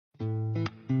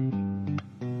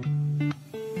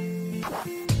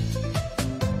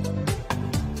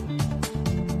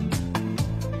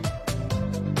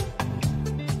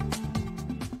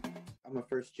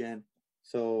first gen,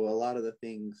 so a lot of the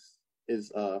things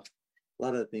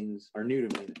are new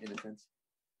to me in a sense.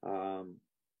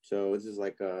 So this is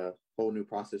like a whole new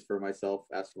process for myself,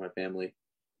 as for my family.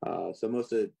 So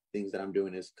most of the things that I'm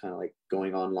doing is kind of like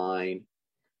going online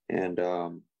and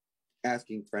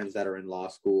asking friends that are in law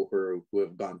school who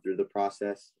have gone through the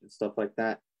process and stuff like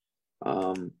that.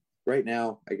 Right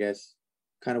now, I guess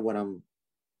kind of what I'm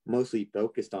mostly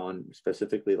focused on,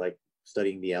 specifically like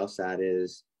studying the LSAT,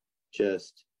 is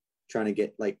just trying to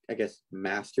get, like, I guess,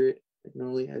 master it.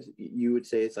 Normally, as you would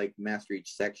say, it's like master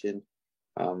each section,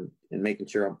 and making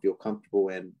sure I feel comfortable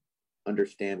and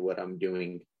understand what I'm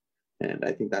doing. And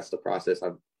I think that's the process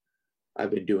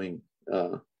I've been doing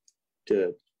to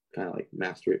kind of like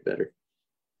master it better.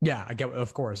 Yeah, I get,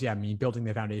 of course. Yeah, I mean, building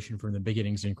the foundation from the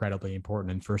beginning is incredibly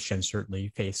important, and first gen certainly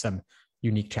face some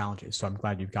unique challenges. So I'm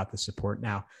glad you've got the support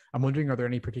now. I'm wondering, are there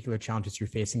any particular challenges you're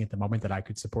facing at the moment that I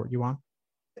could support you on?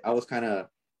 I was kind of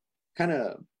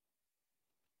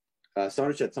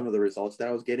astonished at some of the results that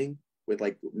I was getting with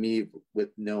like me with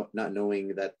not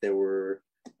knowing that there were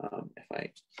if I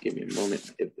give me a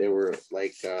moment, if there were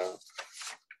like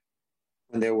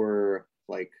when they were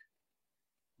like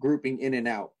grouping in and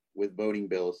out with voting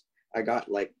bills, I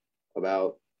got like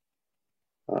about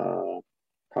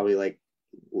probably like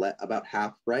about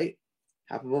half right,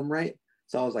 half of them right.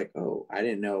 So I was like, oh, I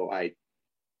didn't know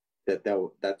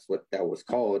that's what that was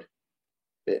called.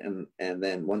 And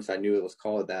then once I knew it was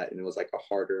called that and it was like a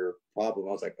harder problem,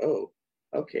 I was like, oh,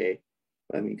 okay.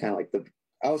 I mean, kind of like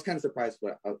I was kind of surprised.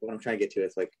 What I'm trying to get to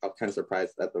is like, I was kind of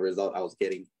surprised at the result I was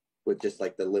getting with just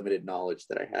like the limited knowledge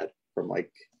that I had from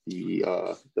like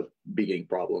the beginning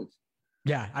problems.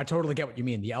 Yeah, I totally get what you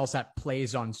mean. The LSAT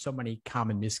plays on so many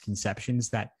common misconceptions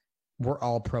that we're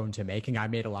all prone to making. I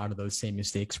made a lot of those same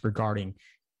mistakes regarding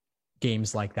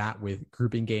games like that, with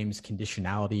grouping games,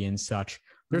 conditionality, and such.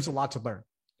 There's a lot to learn.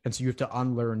 And so you have to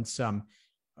unlearn some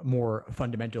more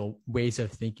fundamental ways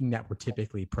of thinking that we're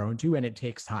typically prone to, and it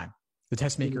takes time. The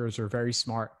test makers are very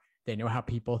smart. They know how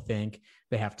people think.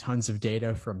 They have tons of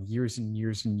data from years and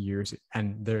years and years,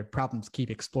 and their problems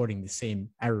keep exploiting the same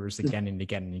errors again and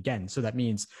again and again. So that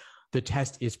means the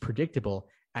test is predictable,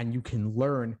 and you can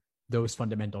learn those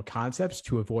fundamental concepts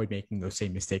to avoid making those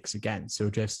same mistakes again. So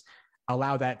just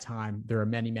allow that time. There are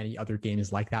many, many other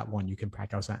games like that one you can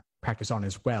practice on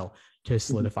as well to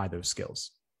solidify those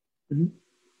skills.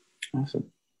 Awesome.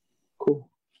 Cool.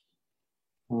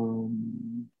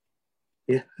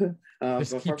 Yeah.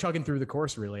 Just keep chugging through the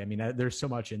course, really. I mean, there's so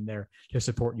much in there to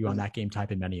support you on that game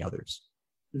type and many others.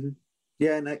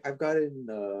 Yeah, and I've gotten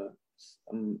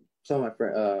some of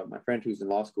my friend who's in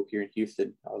law school here in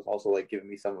Houston. I was also like giving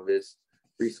me some of his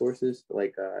resources.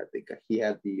 Like I think he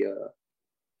had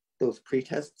those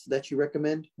pre-tests that you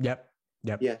recommend. Yep.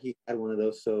 Yeah, he had one of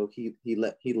those, so he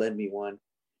lent me one,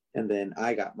 and then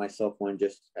I got myself one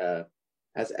just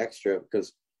as extra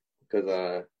because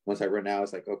once I run out,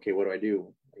 it's like, okay, what do I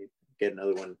do? I get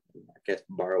another one, I guess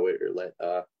borrow it or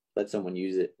let someone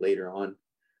use it later on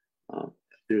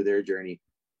through their journey.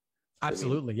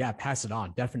 Absolutely, yeah, pass it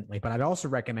on, definitely. But I'd also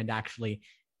recommend actually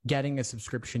getting a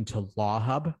subscription to Law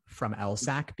Hub from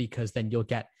LSAC, because then you'll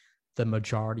get the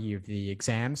majority of the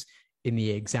exams in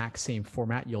the exact same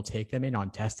format you'll take them in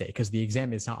on test day, because the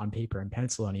exam is not on paper and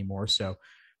pencil anymore. So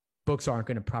books aren't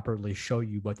going to properly show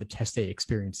you what the test day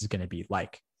experience is going to be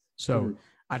like. So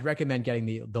I'd recommend getting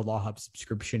the Law Hub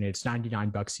subscription. It's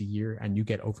 $99 a year, and you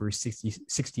get over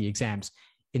 60 exams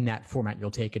in that format. You'll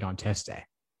take it on test day.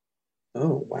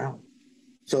 Oh, wow.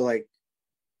 So like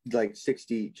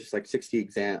 60, just like 60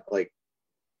 exam, like,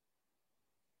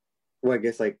 well, I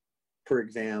guess like per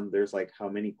exam, there's like how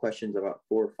many questions? About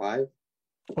 4 or 5?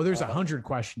 Oh, there's 100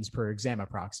 questions per exam,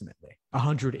 approximately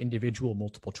 100 individual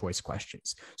multiple choice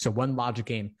questions. So one logic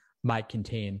game might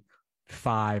contain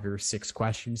 5 or 6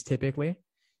 questions typically.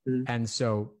 And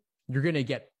so you're going to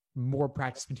get more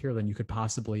practice material than you could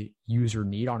possibly use or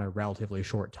need on a relatively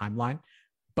short timeline,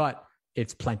 but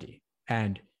it's plenty,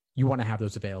 and you want to have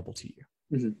those available to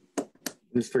you.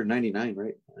 It's for 99,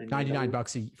 right?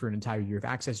 $99 for an entire year of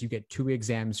access. You get 2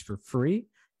 exams for free,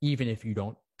 even if you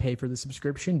don't pay for the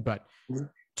subscription, but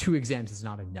 2 exams is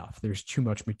not enough. There's too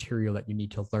much material that you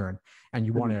need to learn, and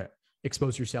you want to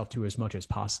expose yourself to as much as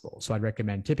possible. So I'd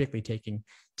recommend typically taking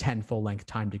 10 full-length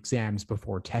timed exams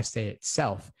before test day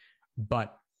itself,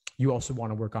 but you also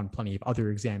want to work on plenty of other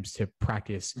exams to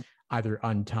practice either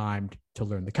untimed to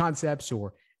learn the concepts,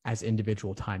 or as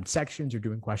individual timed sections, or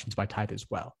doing questions by type as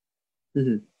well.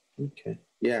 Okay.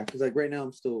 Yeah, because like right now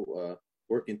I'm still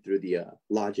working through the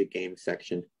logic game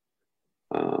section.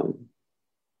 Yeah,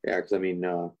 because I mean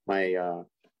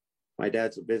my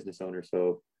dad's a business owner,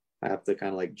 so I have to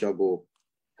kind of like juggle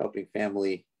helping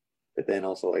family, but then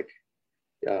also like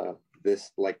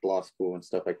this like law school and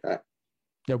stuff like that.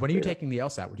 Yeah. When are you taking the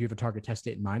LSAT? Would you have a target test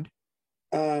date in mind?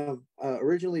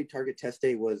 Originally target test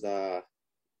date was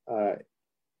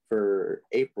for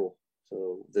April.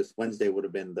 So this Wednesday would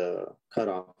have been the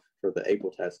cutoff for the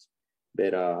April test.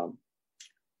 But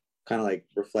kind of like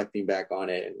reflecting back on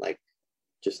it and like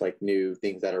just like new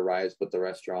things that arise with the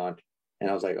restaurant. And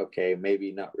I was like, okay,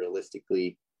 maybe not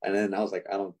realistically. And then I was like,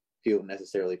 I don't feel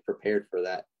necessarily prepared for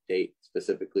that date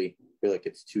specifically. I feel like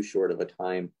it's too short of a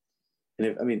time. And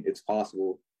if, I mean, it's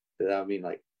possible that I mean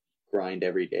like grind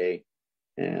every day.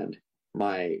 And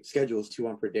my schedule is too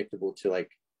unpredictable to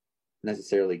like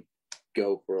necessarily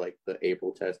go for like the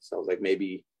April test. So I was like,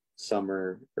 maybe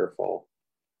summer or fall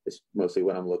is mostly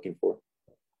what I'm looking for.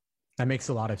 That makes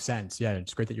a lot of sense. Yeah,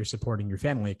 it's great that you're supporting your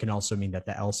family. It can also mean that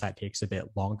the LSAT takes a bit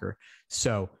longer.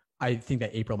 So I think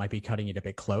that April might be cutting it a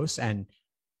bit close. And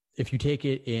if you take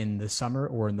it in the summer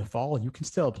or in the fall, you can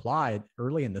still apply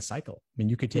early in the cycle. I mean,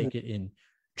 you could take it in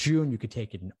June, you could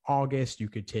take it in August, you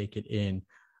could take it in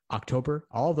October.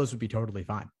 All of those would be totally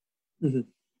fine. Mm-hmm.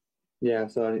 Yeah,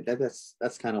 so I mean,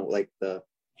 that's kind of like the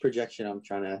projection I'm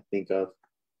trying to think of.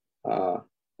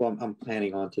 Well, I'm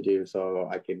planning on to do so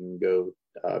I can go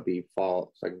be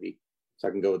fall, so I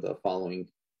can go the following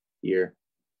year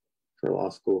for law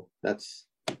school. That's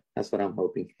what I'm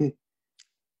hoping.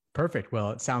 Perfect.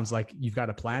 Well, it sounds like you've got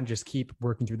a plan. Just keep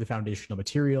working through the foundational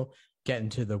material, get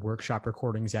into the workshop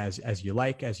recordings as you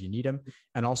like, as you need them.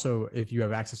 And also, if you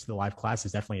have access to the live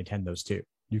classes, definitely attend those too.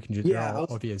 You can just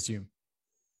all via Zoom.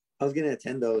 I was going to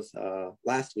attend those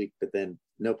last week, but then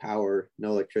no power,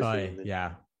 no electricity.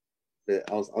 Yeah.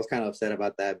 I was kind of upset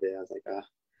about that, but I was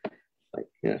like,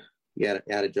 yeah, you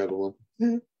gotta juggle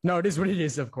them. No, it is what it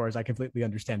is, of course. I completely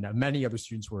understand that. Many other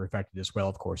students were affected as well,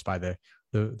 of course, by the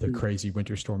crazy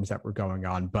winter storms that were going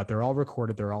on, but they're all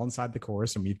recorded. They're all inside the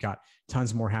course, and we've got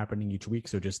tons more happening each week.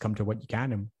 So just come to what you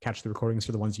can and catch the recordings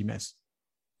for the ones you miss.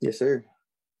 Yes, sir.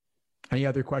 Any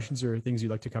other questions or things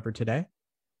you'd like to cover today?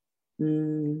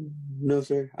 No,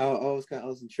 sir. I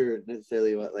wasn't sure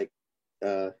necessarily what like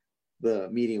the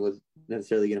meeting was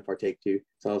necessarily going to partake to.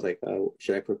 So I was like,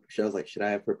 should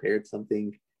I have prepared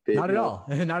something? Not at all.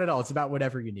 Not at all. It's about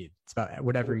whatever you need. It's about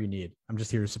whatever you need. I'm just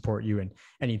here to support you and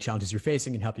any challenges you're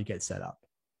facing and help you get set up.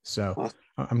 So awesome.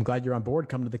 I'm glad you're on board.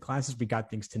 Come to the classes. We got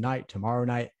things tonight, tomorrow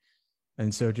night.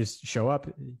 And so just show up,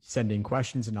 send in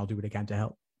questions, and I'll do what I can to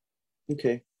help.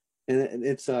 Okay. And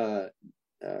it's, I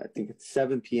think it's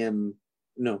 7 p.m.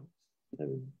 No.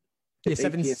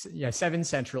 7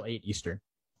 Central, 8 Eastern.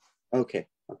 Okay.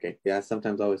 Yeah,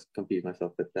 sometimes I always confuse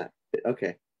myself with that.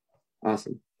 Okay.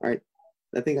 Awesome. All right.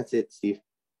 I think that's it, Steve.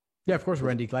 Yeah, of course,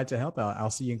 Randy. Glad to help. I'll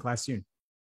see you in class soon.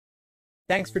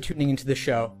 Thanks for tuning into the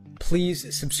show.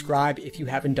 Please subscribe if you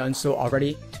haven't done so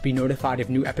already to be notified of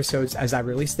new episodes as I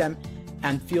release them.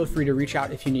 And feel free to reach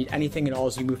out if you need anything at all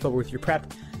as you move forward with your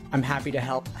prep. I'm happy to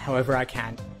help however I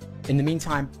can. In the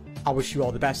meantime, I'll wish you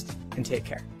all the best and take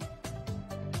care.